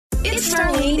It's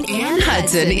Starlene and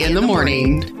Hudson in the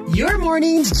morning. Your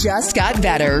mornings just got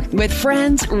better with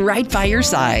friends right by your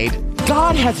side.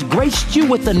 God has graced you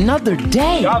with another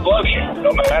day. God loves you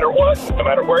no matter what, no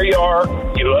matter where you are.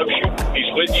 He loves you.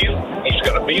 He's with you. He's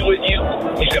going to be with you.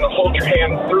 He's going to hold your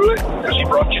hand through it because he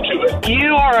brought you to it.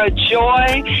 You are a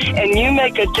joy and you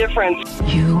make a difference.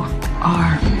 You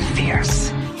are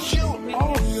fierce.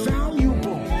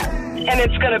 And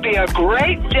it's going to be a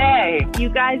great day. You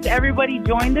guys, everybody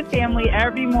join the family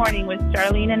every morning with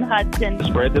Starlene and Hudson.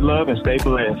 Spread the love and stay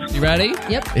blessed. You ready?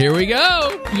 Yep. Here we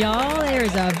go. Y'all,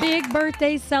 there's a big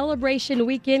birthday celebration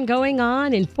weekend going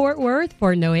on in Fort Worth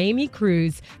for Noemi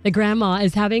Cruz. The grandma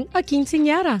is having a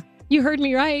quinceañera. You heard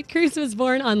me right. Cruz was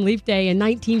born on Leap Day in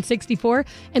 1964,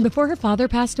 and before her father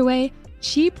passed away,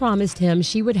 she promised him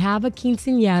she would have a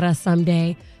quinceañera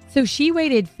someday. So she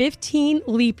waited 15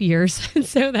 leap years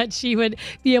so that she would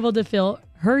be able to fulfill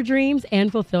her dreams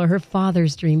and fulfill her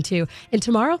father's dream too. And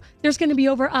tomorrow, there's going to be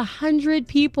over 100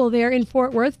 people there in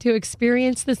Fort Worth to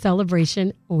experience the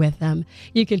celebration with them.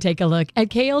 You can take a look at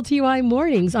KLTY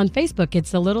Mornings on Facebook.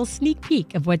 It's a little sneak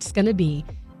peek of what's going to be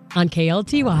on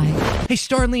KLTY. Hey,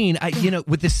 Starlene,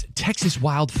 with this Texas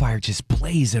wildfire just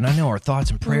blazing, I know our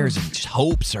thoughts and prayers and just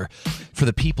hopes are for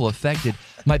the people affected.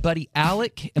 My buddy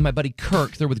Alec and my buddy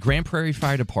Kirk, they're with Grand Prairie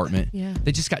Fire Department. Yeah.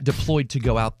 They just got deployed to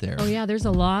go out there. Oh, yeah. There's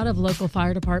a lot of local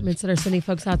fire departments that are sending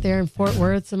folks out there in Fort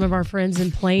Worth. Some of our friends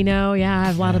in Plano. Yeah, I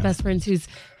have a lot of best friends whose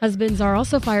husbands are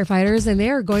also firefighters, and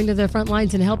they're going to the front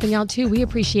lines and helping out, too. We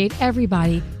appreciate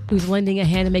everybody who's lending a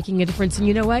hand and making a difference. And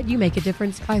you know what? You make a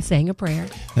difference by saying a prayer.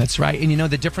 That's right. And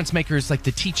the difference makers like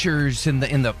the teachers and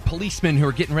the policemen who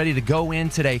are getting ready to go in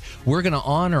today, we're going to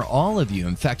honor all of you.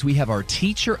 In fact, we have our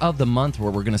Teacher of the Month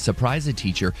where we're going to surprise a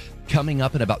teacher coming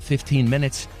up in about 15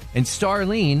 minutes. And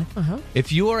Starlene,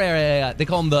 if you're they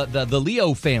call them the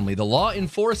Leo family, the law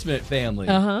enforcement family.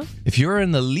 If you're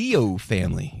in the Leo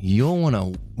family, you'll want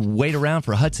to wait around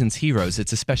for Hudson's Heroes.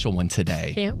 It's a special one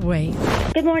today. Can't wait.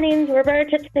 Good morning,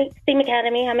 Roberta Steam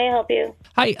Academy. How may I help you?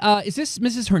 Hi, is this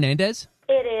Mrs. Hernandez?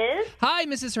 It is. Hi,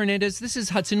 Mrs. Hernandez. This is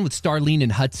Hudson with Starlene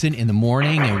and Hudson in the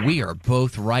morning, and we are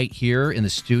both right here in the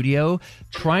studio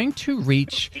trying to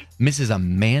reach Mrs.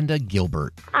 Amanda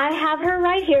Gilbert. I have her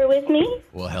right here with me.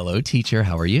 Well, hello, teacher.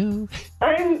 How are you?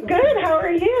 I'm good. How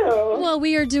are you? Well,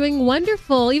 we are doing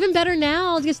wonderful. Even better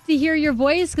now just to hear your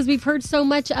voice because we've heard so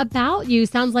much about you.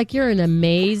 Sounds like you're an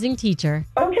amazing teacher.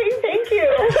 Okay, thank you.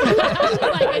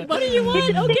 What do you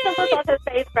want? Okay. Look on her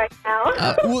face right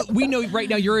now. Well, we know right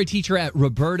now you're a teacher at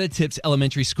Roberta Tips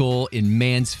Elementary School in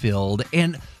Mansfield.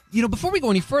 And, before we go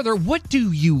any further, what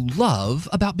do you love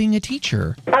about being a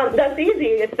teacher? That's easy.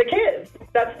 It's the kids.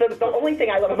 That's the only thing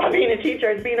I love about being a teacher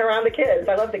is being around the kids.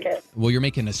 I love the kids. Well, you're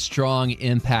making a strong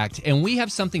impact, and we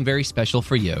have something very special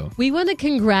for you. We want to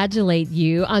congratulate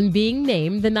you on being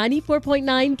named the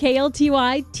 94.9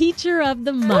 KLTY Teacher of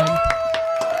the Month.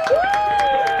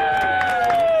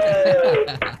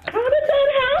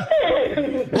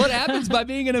 What happens by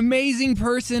being an amazing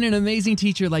person, an amazing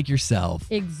teacher like yourself?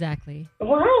 Exactly.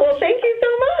 Wow. Well, thank you so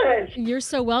much. You're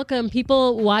so welcome.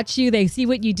 People watch you. They see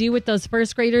what you do with those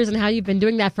first graders and how you've been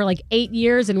doing that for like 8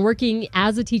 years and working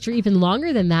as a teacher even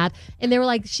longer than that. And they were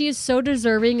like, she is so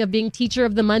deserving of being Teacher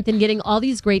of the Month and getting all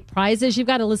these great prizes. You've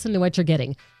got to listen to what you're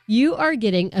getting. You are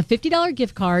getting a $50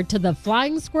 gift card to the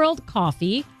Flying Squirrel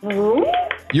Coffee.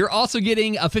 You're also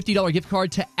getting a $50 gift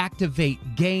card to Activate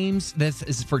Games. This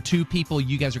is for 2 people.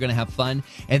 You guys are going to have fun.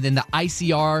 And then the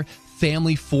ICR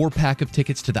family 4-pack of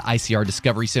tickets to the ICR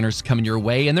Discovery Centers coming your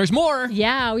way. And there's more.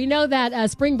 Yeah, we know that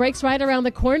spring break's right around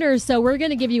the corner. So we're going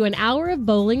to give you an hour of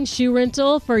bowling, shoe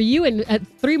rental for you and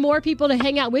 3 more people to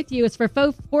hang out with you. It's for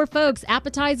 4 folks,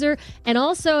 appetizer, and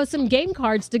also some game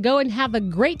cards to go and have a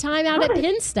great time out at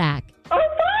Pinstack. Oh,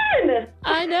 fun!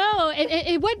 I know.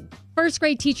 And what first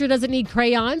grade teacher doesn't need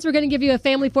crayons? We're going to give you a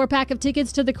family 4-pack of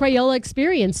tickets to the Crayola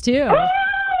Experience, too. Oh!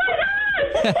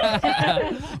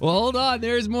 Well, hold on.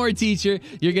 There's more, teacher.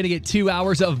 You're going to get 2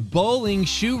 hours of bowling,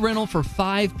 shoe rental for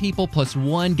 5 people, plus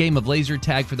 1 game of laser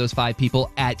tag for those 5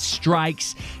 people at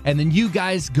Strikes. And then you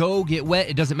guys go get wet.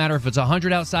 It doesn't matter if it's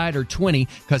 100 outside or 20,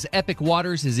 because Epic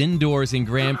Waters is indoors in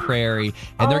Grand Prairie,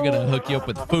 and they're going to hook you up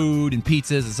with food and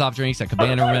pizzas and soft drinks at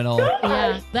Cabana Rental.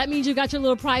 Yeah, that means you got your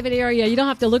little private area. You don't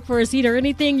have to look for a seat or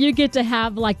anything. You get to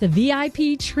have like the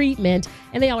VIP treatment.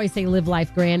 And they always say live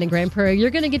life grand in Grand Prairie. You're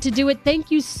going to get to do it.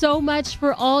 Thank you so much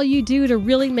for all you do to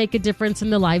really make a difference in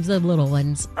the lives of little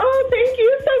ones. Oh, thank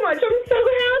you so much. I'm so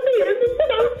happy. This is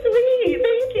so sweet.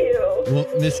 Thank you. Well,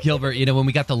 Miss Gilbert, when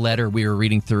we got the letter, we were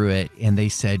reading through it, and they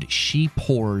said she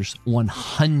pours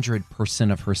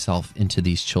 100% of herself into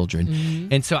these children. Mm-hmm.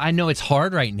 And so I know it's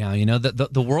hard right now.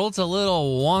 The world's a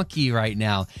little wonky right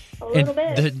now. A little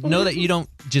bit. Know that you don't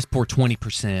just pour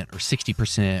 20% or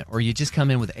 60%, or you just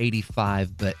come in with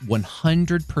 85, but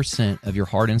 100% of your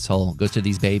heart and soul goes to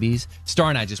these babies. Star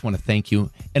and I just want to thank you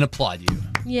and applaud you.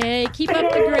 Yay. Keep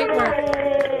up the great work.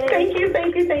 Thank you.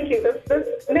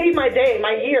 This made my day,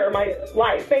 my year, my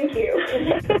life. Thank you.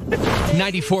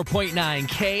 94.9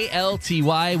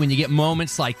 KLTY. When you get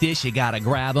moments like this, you got to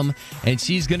grab them. And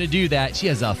she's going to do that. She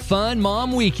has a fun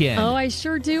mom weekend. Oh, I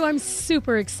sure do. I'm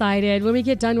super excited. When we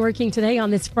get done working today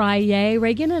on this Friday,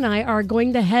 Reagan and I are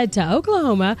going to head to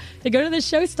Oklahoma to go to the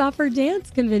Showstopper Dance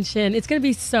Convention. It's going to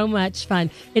be so much fun.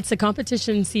 It's a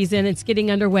competition season. It's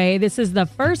getting underway. This is the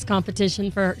first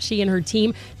competition for she and her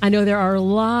team. I know there are a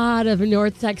lot of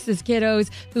North Texas kiddos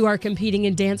who are competing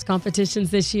in dance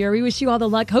competitions this year. We wish you all the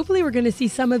luck. Hopefully we're going to see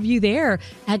some of you there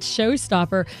at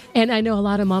Showstopper. And I know a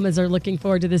lot of mamas are looking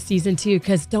forward to this season too,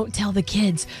 because don't tell the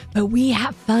kids, but we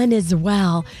have fun as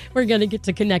well. We're going to get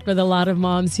to connect with a lot of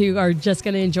moms who are just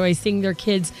going to enjoy seeing their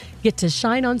kids get to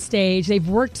shine on stage. They've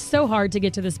worked so hard to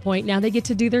get to this point. Now they get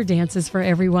to do their dances for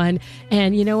everyone.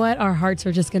 And you know what? Our hearts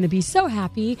are just going to be so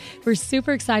happy. We're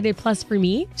super excited. Plus for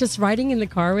me, just riding in the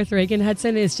car with Reagan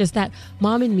Hudson is just that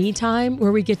mom and me time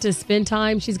where we get to spend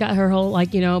time. She's got her whole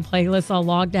playlist all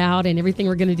logged out and everything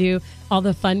we're going to do, all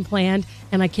the fun planned.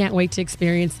 And I can't wait to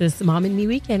experience this mom and me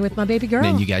weekend with my baby girl.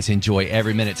 Man, you guys enjoy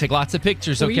every minute. Take lots of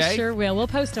pictures, okay? We sure will. We'll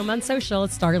post them on social.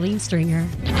 It's Starlene Stringer.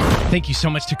 Thank you so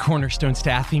much to Cornerstone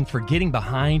Staffing for getting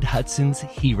behind Hudson's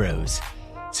Heroes.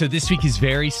 So this week is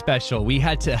very special. We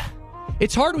had to...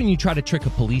 It's hard when you try to trick a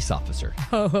police officer.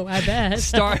 Oh, I bet.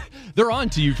 They're on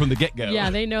to you from the get-go. Yeah,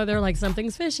 they know. They're like,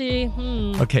 something's fishy.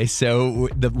 Okay, so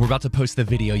we're about to post the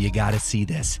video. You got to see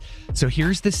this. So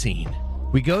here's the scene.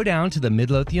 We go down to the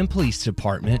Midlothian Police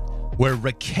Department where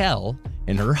Raquel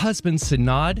and her husband,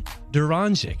 Sanad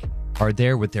Duranjic, are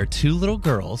there with their two little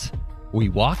girls. We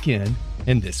walk in,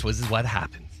 and this was what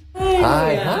happens.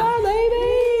 Hi,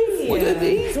 ladies. Look at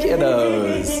these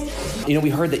kiddos. We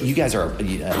heard that you guys are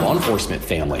a law enforcement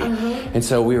family. And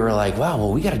so we were like, wow,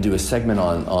 well, we got to do a segment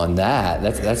on that.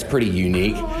 That's pretty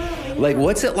unique. Like,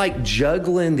 what's it like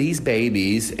juggling these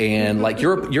babies and like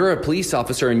you're a police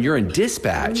officer and you're in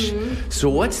dispatch. So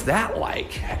what's that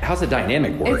like? How's the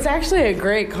dynamic work? It's actually a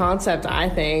great concept, I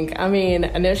think. I mean,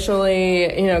 initially,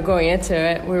 going into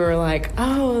it, we were like,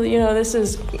 oh, this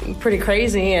is pretty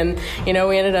crazy. And,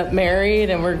 we ended up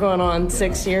married and we're going on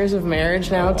 6 years of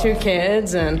marriage now, 2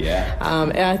 kids. And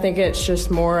I think it's just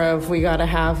more of we got to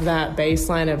have that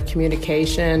baseline of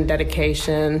communication,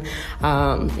 dedication,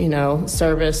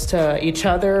 service to each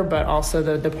other, but also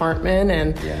the department.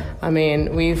 And I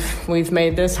mean, we've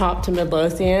made this hop to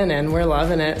Midlothian and we're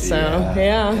loving it. So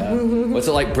What's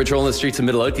it like patrolling the streets of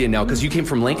Midlothian now? Because you came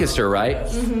from Lancaster, right?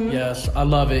 Yes, I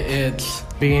love it. It's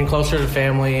being closer to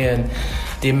family and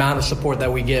the amount of support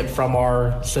that we get from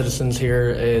our citizens here.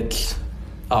 It's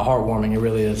heartwarming. It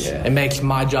really is. It makes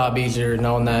my job easier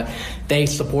knowing that they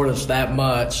support us that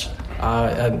much.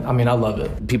 I love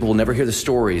it. People will never hear the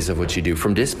stories of what you do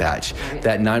from dispatch.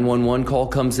 That 911 call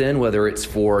comes in, whether it's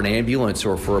for an ambulance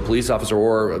or for a police officer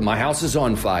or my house is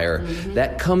on fire,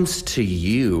 that comes to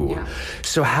you.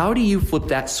 So how do you flip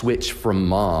that switch from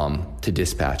mom to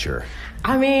dispatcher?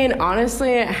 I mean,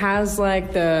 honestly, it has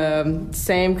like the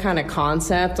same kind of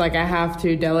concept. Like I have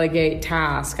to delegate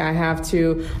tasks. I have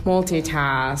to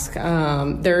multitask.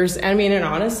 And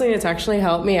honestly, it's actually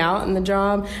helped me out in the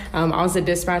job. I was a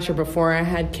dispatcher before I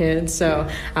had kids. So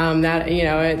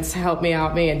it's helped me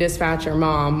out being a dispatcher,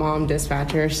 mom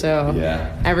dispatcher. So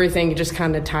everything just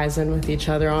kind of ties in with each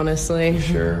other, honestly.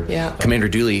 Sure. Yeah. Commander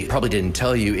Dooley probably didn't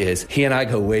tell you is he and I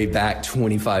go way back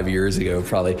 25 years ago,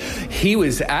 probably. He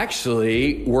was actually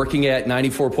working at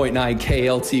 94.9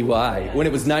 KLTY when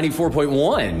it was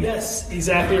 94.1. Yes,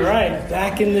 exactly right.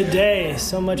 Back in the day,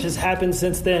 so much has happened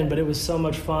since then, but it was so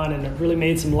much fun and it really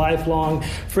made some lifelong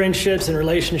friendships and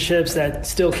relationships that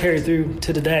still carry through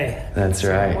to today. That's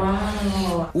right.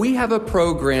 Wow. We have a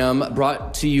program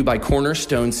brought to you by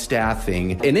Cornerstone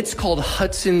Staffing, and it's called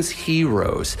Hudson's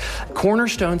Heroes.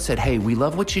 Cornerstone said, hey, we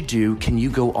love what you do. Can you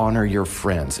go honor your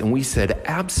friends? And we said,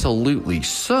 absolutely.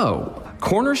 So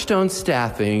Cornerstone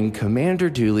Staffing, Commander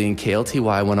Dooley, and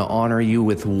KLTY want to honor you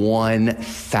with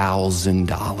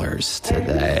 $1,000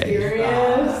 today. Are you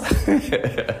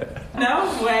serious?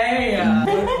 No way.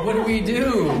 What do we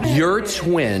do? Your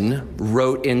twin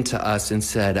wrote into us and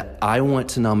said, I want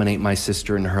to nominate my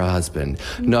sister and her husband.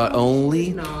 Not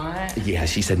only are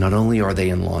they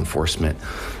in law enforcement,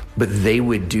 but they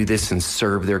would do this and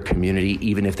serve their community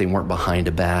even if they weren't behind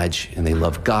a badge. And they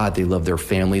love God, they love their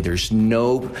family. There's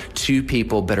no two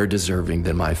people better deserving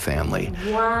than my family.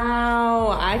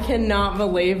 Wow, I cannot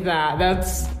believe that.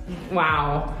 That's,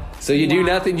 wow. So you do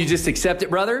nothing, you just accept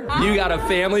it, brother? You got a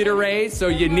family to raise, so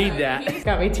you need that. It's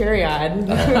got me teary-eyed.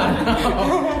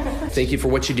 Thank you for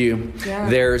what you do. Yeah.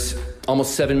 There's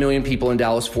almost 7 million people in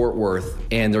Dallas-Fort Worth,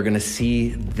 and they're going to see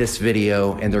this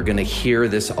video, and they're going to hear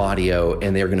this audio,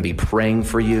 and they're going to be praying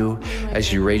for you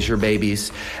as you raise your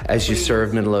babies, as you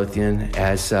serve Midlothian,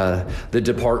 as the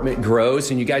department grows,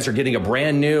 and you guys are getting a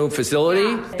brand new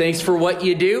facility. Thanks for what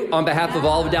you do on behalf of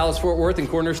all of Dallas-Fort Worth and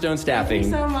Cornerstone Staffing.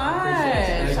 Thank you so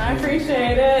much. I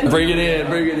appreciate it. Bring it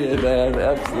in, man.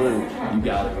 Absolutely. You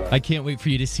got it. I can't wait for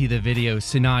you to see the video.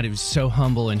 Sanad, it was so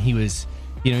humble, and he was,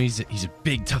 you know, he's a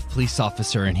big, tough police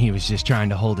officer, and he was just trying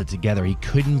to hold it together. He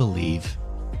couldn't believe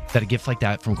that a gift like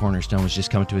that from Cornerstone was just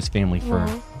coming to his family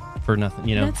for nothing,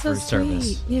 you know, That's for so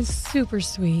service. Sweet. It's super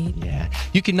sweet. Yeah.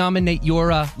 You can nominate your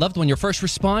loved one, your first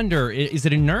responder. Is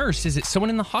it a nurse? Is it someone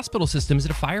in the hospital system? Is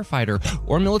it a firefighter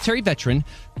or a military veteran?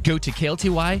 Go to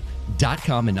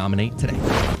KLTY.com and nominate today.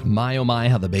 My, oh my,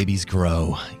 how the babies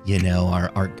grow. You know,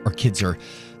 our kids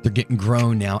they're getting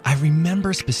grown now. I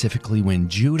remember specifically when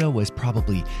Judah was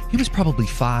probably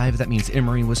 5. That means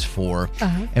Emery was 4.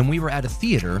 And we were at a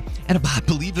theater, and I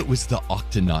believe it was the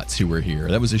Octonauts who were here.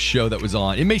 That was a show that was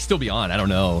on. It may still be on. I don't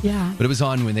know. Yeah. But it was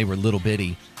on when they were little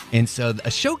bitty. And so a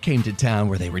show came to town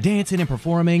where they were dancing and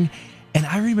performing. And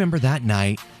I remember that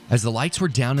night as the lights were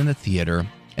down in the theater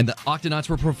and the Octonauts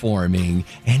were performing,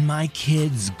 and my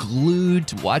kids glued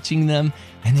to watching them,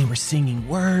 and they were singing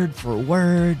word for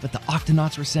word what the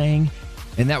Octonauts were saying.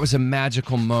 And that was a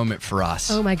magical moment for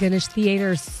us. Oh my goodness,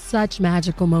 theater, such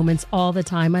magical moments all the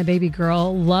time. My baby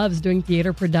girl loves doing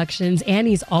theater productions.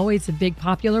 Annie's always a big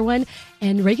popular one.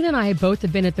 And Reagan and I both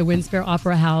have been at the Windspear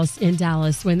Opera House in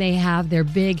Dallas when they have their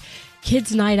big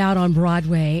Kids Night Out on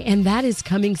Broadway, and that is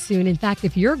coming soon. In fact,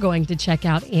 if you're going to check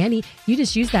out Annie, you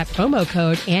just use that promo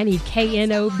code Annie,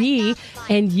 KNOB,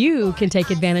 and you can take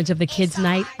advantage of the Kids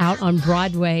Night Out on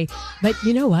Broadway. But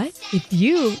you know what? If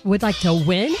you would like to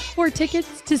win 4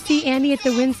 tickets to see Annie at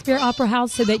the Windspear Opera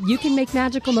House so that you can make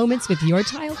magical moments with your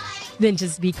child, then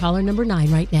just be caller number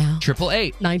 9 right now.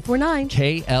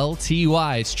 888-949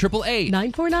 KLTY. It's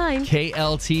 888-949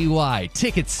 KLTY.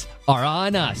 Tickets are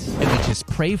on us. And we just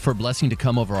pray for blessing to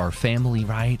come over our family,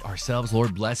 right? Ourselves.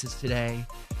 Lord, bless us today.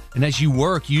 And as you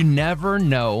work, you never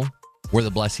know where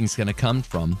the blessing's going to come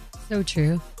from. So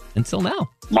true. Until now.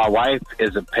 My wife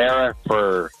is a para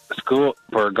for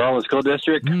Garland School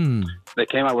District. They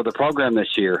came out with a program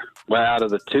this year. Well, out of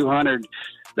the 200,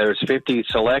 there was 50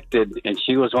 selected, and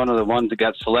she was one of the ones that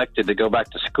got selected to go back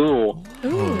to school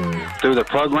through the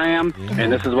program.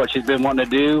 And this is what she's been wanting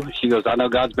to do. She goes, I know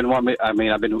God's been wanting me.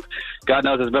 God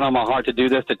knows it's been on my heart to do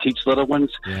this, to teach little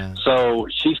ones. Yeah. So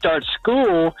she starts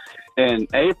school in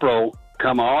April.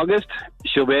 Come August,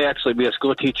 she'll actually be a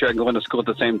school teacher and going to school at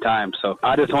the same time. So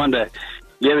I just wanted to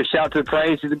give a shout to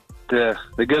praise to the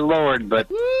good Lord. But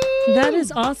that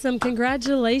is awesome.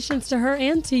 Congratulations to her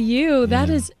and to you. That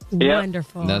is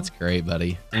wonderful. That's great,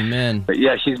 buddy. Amen. But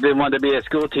yeah, she's been wanting to be a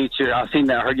school teacher. I've seen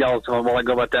that. I heard y'all a while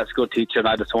ago about that school teacher, and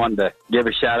I just wanted to give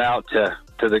a shout out to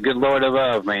the good Lord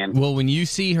above, man. Well, when you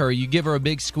see her, you give her a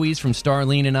big squeeze from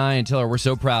Starlene and I and tell her we're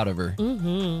so proud of her.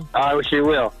 I wish you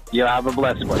will. You have a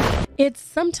blessed one. It's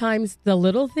sometimes the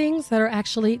little things that are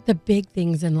actually the big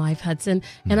things in life, Hudson.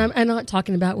 And I'm not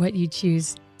talking about what you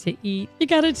choose to eat. You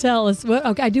got to tell us.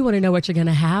 Okay, I do want to know what you're going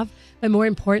to have. But more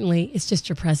importantly, it's just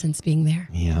your presence being there.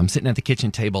 Yeah, I'm sitting at the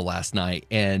kitchen table last night,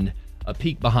 and a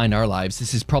peek behind our lives.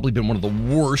 This has probably been one of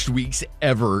the worst weeks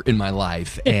ever in my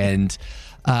life. And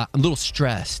I'm a little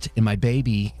stressed. And my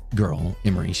baby girl,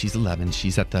 Emery, she's 11.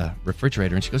 She's at the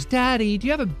refrigerator, and she goes, Daddy, do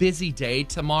you have a busy day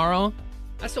tomorrow?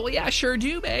 I said, well, yeah, I sure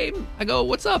do, babe. I go,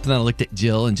 what's up? And then I looked at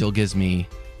Jill, and Jill gives me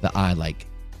the eye like,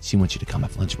 she wants you to come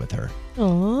have lunch with her.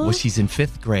 Aww. Well, she's in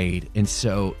 5th grade. And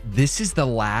so this is the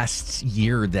last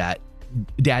year that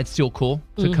Dad's still cool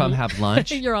to come have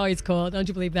lunch. You're always cool. Don't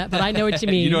you believe that? But I know what you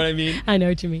mean. You know what I mean? I know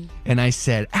what you mean. And I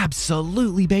said,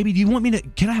 absolutely, baby. Do you want me to,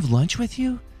 can I have lunch with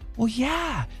you? Well,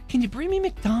 yeah. Can you bring me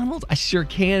McDonald's? I sure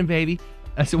can, baby.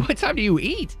 I said, what time do you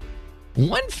eat?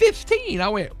 1:15. I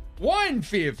went,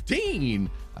 1:15.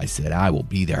 I said, I will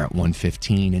be there at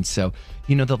 1:15. And so,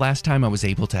 you know, the last time I was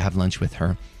able to have lunch with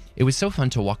her, it was so fun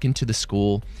to walk into the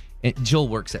school. And Jill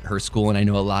works at her school, and I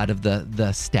know a lot of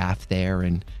the staff there,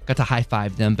 and got to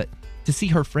high-five them. But to see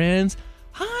her friends,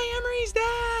 hi, Emery's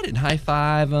dad, and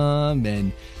high-five them,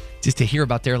 and just to hear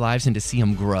about their lives and to see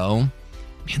them grow.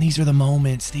 Man, these are the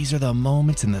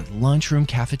moments in the lunchroom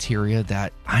cafeteria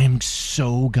that I am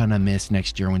so gonna miss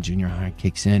next year when junior high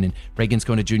kicks in and Reagan's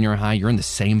going to junior high. You're in the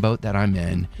same boat that I'm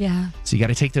in. Yeah. So you got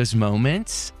to take those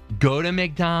moments, go to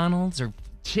McDonald's or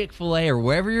Chick-fil-A or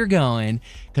wherever you're going,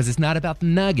 because it's not about the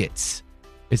nuggets.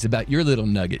 It's about your little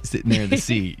nugget sitting there in the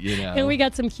seat, you know. And we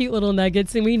got some cute little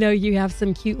nuggets, and we know you have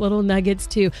some cute little nuggets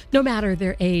too, no matter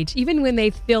their age. Even when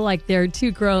they feel like they're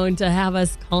too grown to have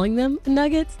us calling them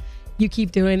nuggets, you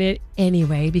keep doing it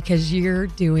anyway because you're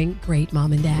doing great,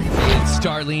 Mom and Dad. It's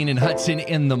Starlene and Hudson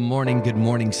in the morning. Good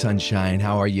morning, sunshine.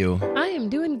 How are you? I am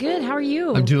doing good. How are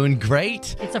you? I'm doing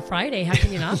great. It's a Friday. How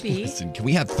can you not be? Listen, can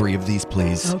we have 3 of these,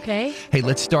 please? Okay. Hey,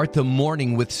 let's start the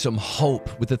morning with some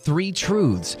hope with the 3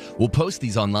 truths. We'll post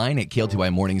these online at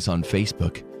KLTY Mornings on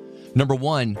Facebook. Number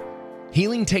 1,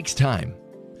 healing takes time.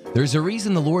 There's a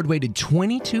reason the Lord waited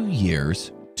 22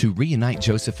 years to reunite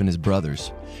Joseph and his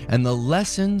brothers. And the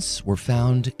lessons were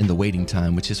found in the waiting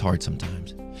time, which is hard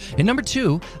sometimes. And number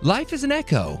 2, life is an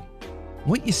echo.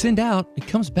 What you send out, it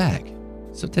comes back.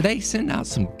 So today, send out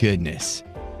some goodness.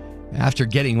 After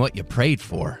getting what you prayed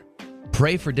for,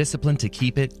 pray for discipline to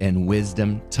keep it and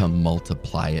wisdom to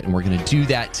multiply it. And we're going to do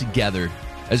that together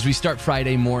as we start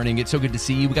Friday morning. It's so good to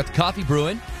see you. We got the coffee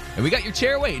brewing and we got your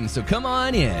chair waiting. So come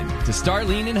on in to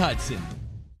Starlene and Hudson.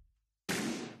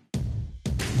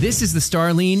 This is the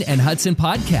Starlene and Hudson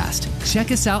podcast.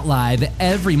 Check us out live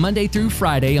every Monday through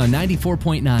Friday on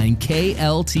 94.9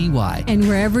 KLTY. And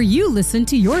wherever you listen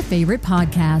to your favorite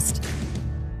podcast.